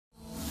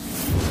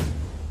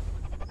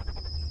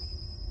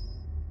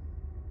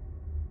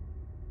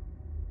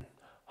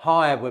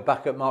Hi, we're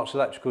back at Mark's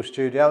Electrical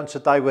Studio and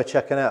today we're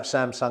checking out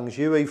Samsung's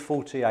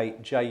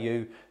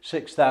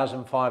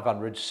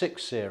UE48JU6500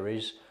 6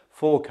 Series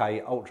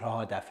 4K Ultra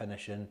High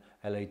Definition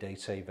LED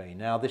TV.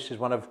 Now this is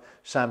one of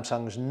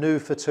Samsung's new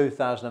for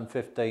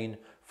 2015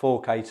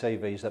 4K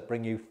TVs that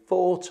bring you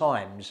 4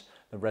 times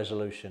the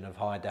resolution of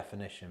high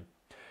definition.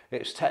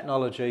 Its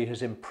technology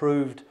has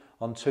improved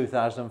on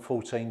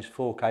 2014's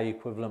 4K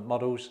equivalent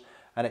models,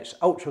 and its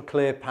ultra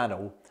clear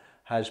panel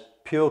has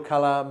pure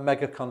colour,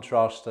 mega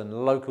contrast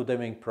and local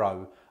dimming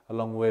pro,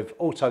 along with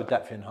auto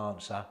depth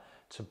enhancer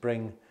to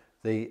bring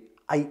the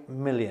 8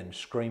 million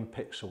screen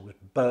pixels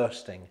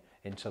bursting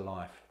into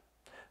life.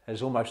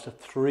 There's almost a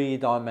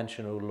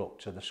 3-dimensional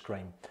look to the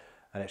screen,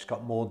 and it's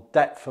got more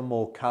depth and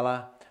more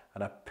colour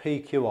and a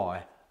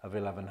PQI of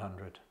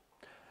 1100.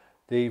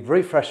 The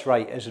refresh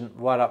rate isn't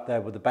right up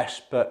there with the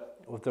best, but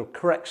with the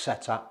correct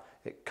setup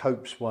it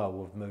copes well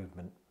with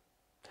movement.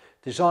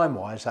 Design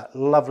wise, that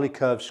lovely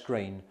curved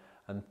screen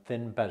and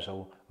thin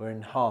bezel were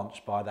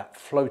enhanced by that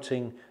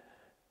floating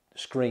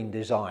screen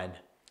design,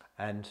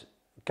 and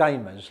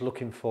gamers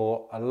looking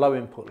for a low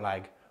input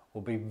lag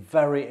will be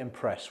very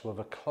impressed with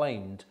a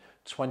claimed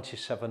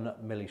 27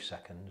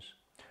 milliseconds,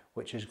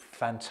 which is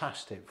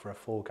fantastic for a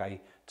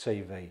 4K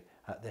TV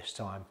at this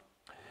time.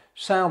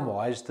 Sound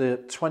wise, the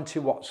 20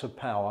 watts of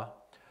power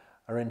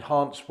are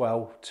enhanced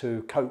well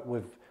to cope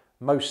with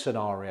most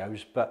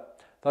scenarios, but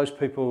those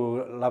people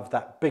who love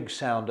that big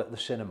sound at the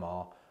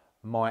cinema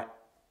might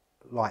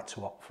like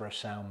to opt for a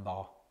sound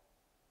bar.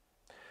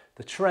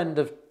 The trend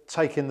of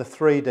taking the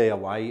 3D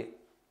away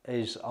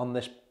is on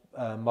this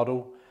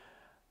model.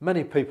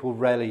 Many people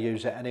rarely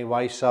use it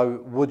anyway,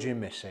 so would you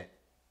miss it?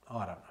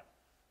 I don't know.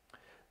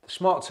 The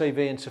smart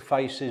TV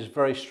interface is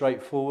very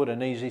straightforward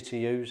and easy to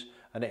use,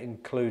 and it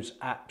includes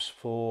apps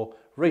for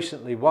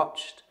recently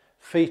watched,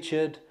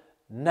 featured,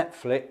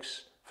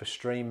 Netflix for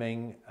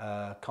streaming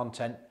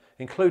content,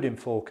 including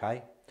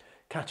 4K,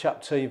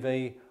 catch-up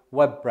TV,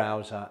 web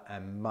browser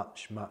and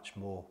much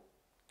more.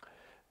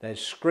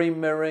 There's screen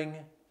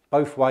mirroring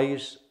both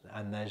ways,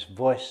 and there's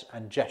voice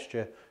and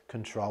gesture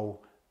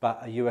control,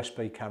 but a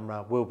USB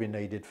camera will be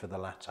needed for the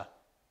latter.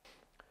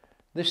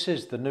 This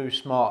is the new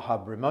Smart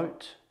Hub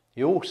remote.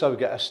 You also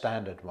get a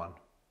standard one.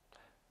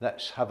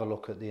 Let's have a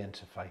look at the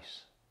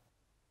interface.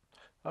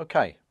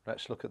 Okay,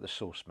 let's look at the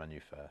source menu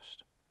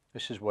first.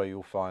 This is where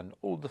you'll find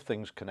all the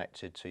things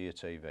connected to your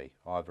TV,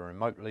 either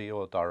remotely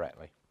or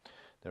directly.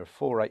 There are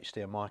 4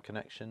 HDMI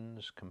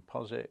connections,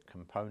 composite,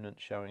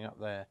 components showing up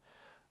there.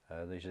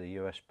 These are the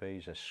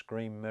USBs, a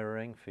screen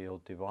mirroring for your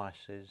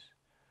devices.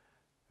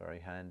 Very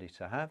handy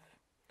to have.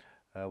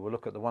 We'll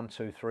look at the 1,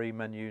 2, 3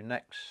 menu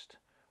next,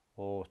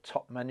 or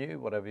top menu,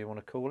 whatever you want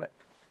to call it.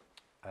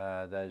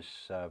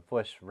 There's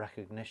voice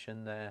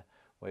recognition there,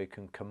 where you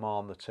can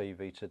command the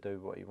TV to do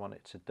what you want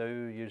it to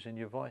do using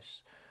your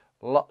voice.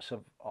 Lots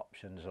of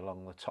options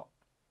along the top.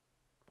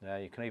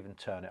 You can even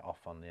turn it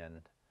off on the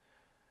end.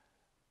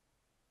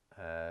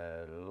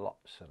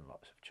 Lots and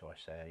lots of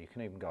choice there. You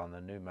can even go on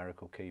the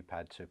numerical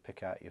keypad to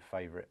pick out your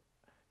favourite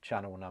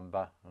channel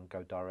number and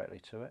go directly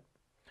to it.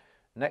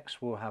 Next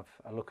we'll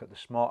have a look at the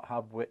Smart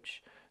Hub,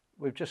 which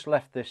we've just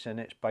left this in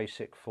its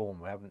basic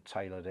form. We haven't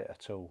tailored it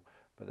at all,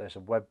 but there's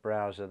a web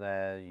browser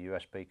there,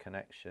 USB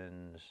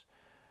connections.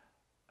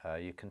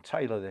 You can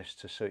tailor this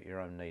to suit your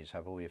own needs,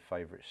 have all your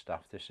favourite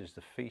stuff. This is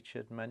the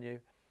featured menu,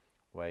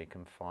 where you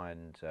can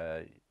find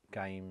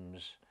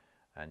games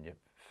and your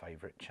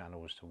favourite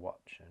channels to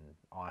watch, and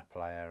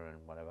iPlayer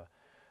and whatever.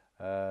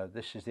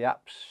 This is the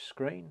apps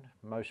screen.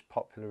 Most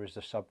popular is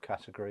the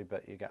subcategory,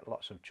 but you get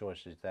lots of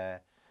choices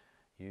there.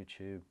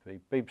 YouTube,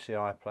 BBC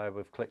iPlayer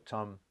we've clicked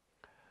on.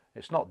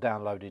 It's not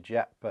downloaded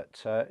yet,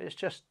 but it's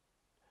just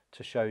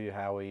to show you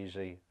how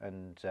easy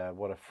and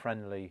what a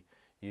friendly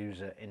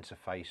user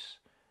interface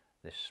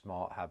this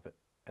Smart Hub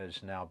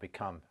has now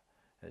become.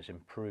 It's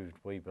improved,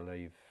 we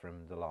believe,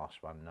 from the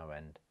last one, no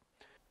end.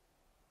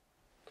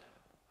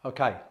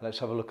 Okay, let's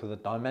have a look at the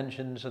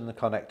dimensions and the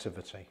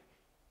connectivity.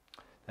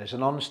 There's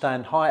an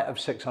on-stand height of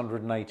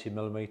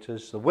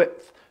 680mm, the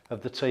width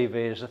of the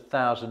TV is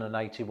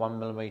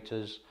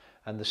 1081mm,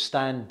 and the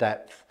stand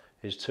depth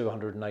is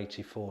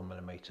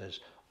 284mm.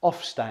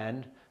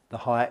 Off-stand, the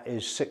height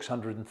is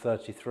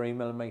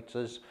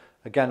 633mm.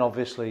 Again,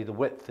 obviously the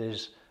width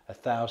is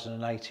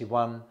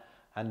 1081,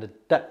 and the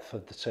depth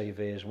of the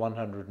TV is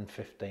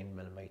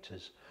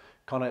 115mm.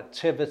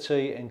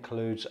 Connectivity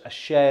includes a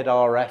shared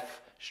RF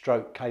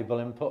stroke cable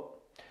input.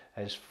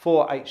 There's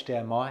 4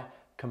 HDMI,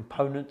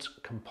 component,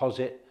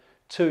 composite,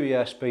 2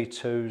 USB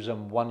 2s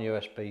and 1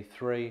 USB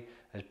 3.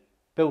 There's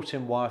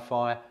built-in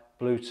Wi-Fi,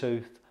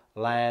 Bluetooth,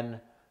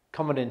 LAN,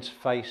 common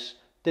interface,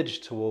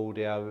 digital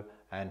audio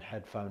and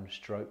headphone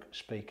stroke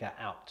speaker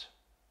out.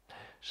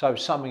 So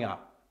summing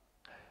up,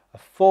 a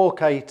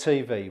 4K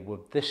TV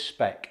with this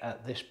spec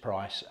at this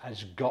price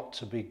has got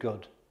to be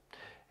good.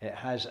 It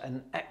has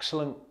an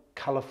excellent,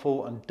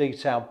 colourful and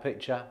detailed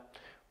picture,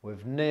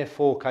 with near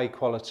 4K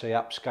quality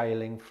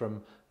upscaling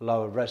from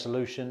lower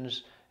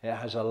resolutions. It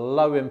has a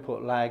low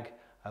input lag,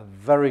 a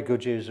very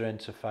good user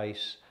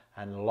interface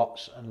and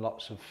lots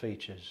of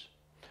features.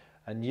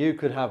 And you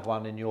could have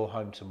one in your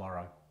home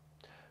tomorrow.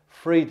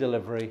 Free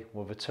delivery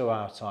with a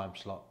 2-hour time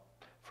slot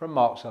from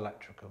Marks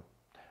Electrical,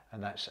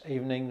 and that's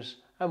evenings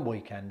and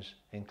weekends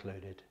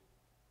included.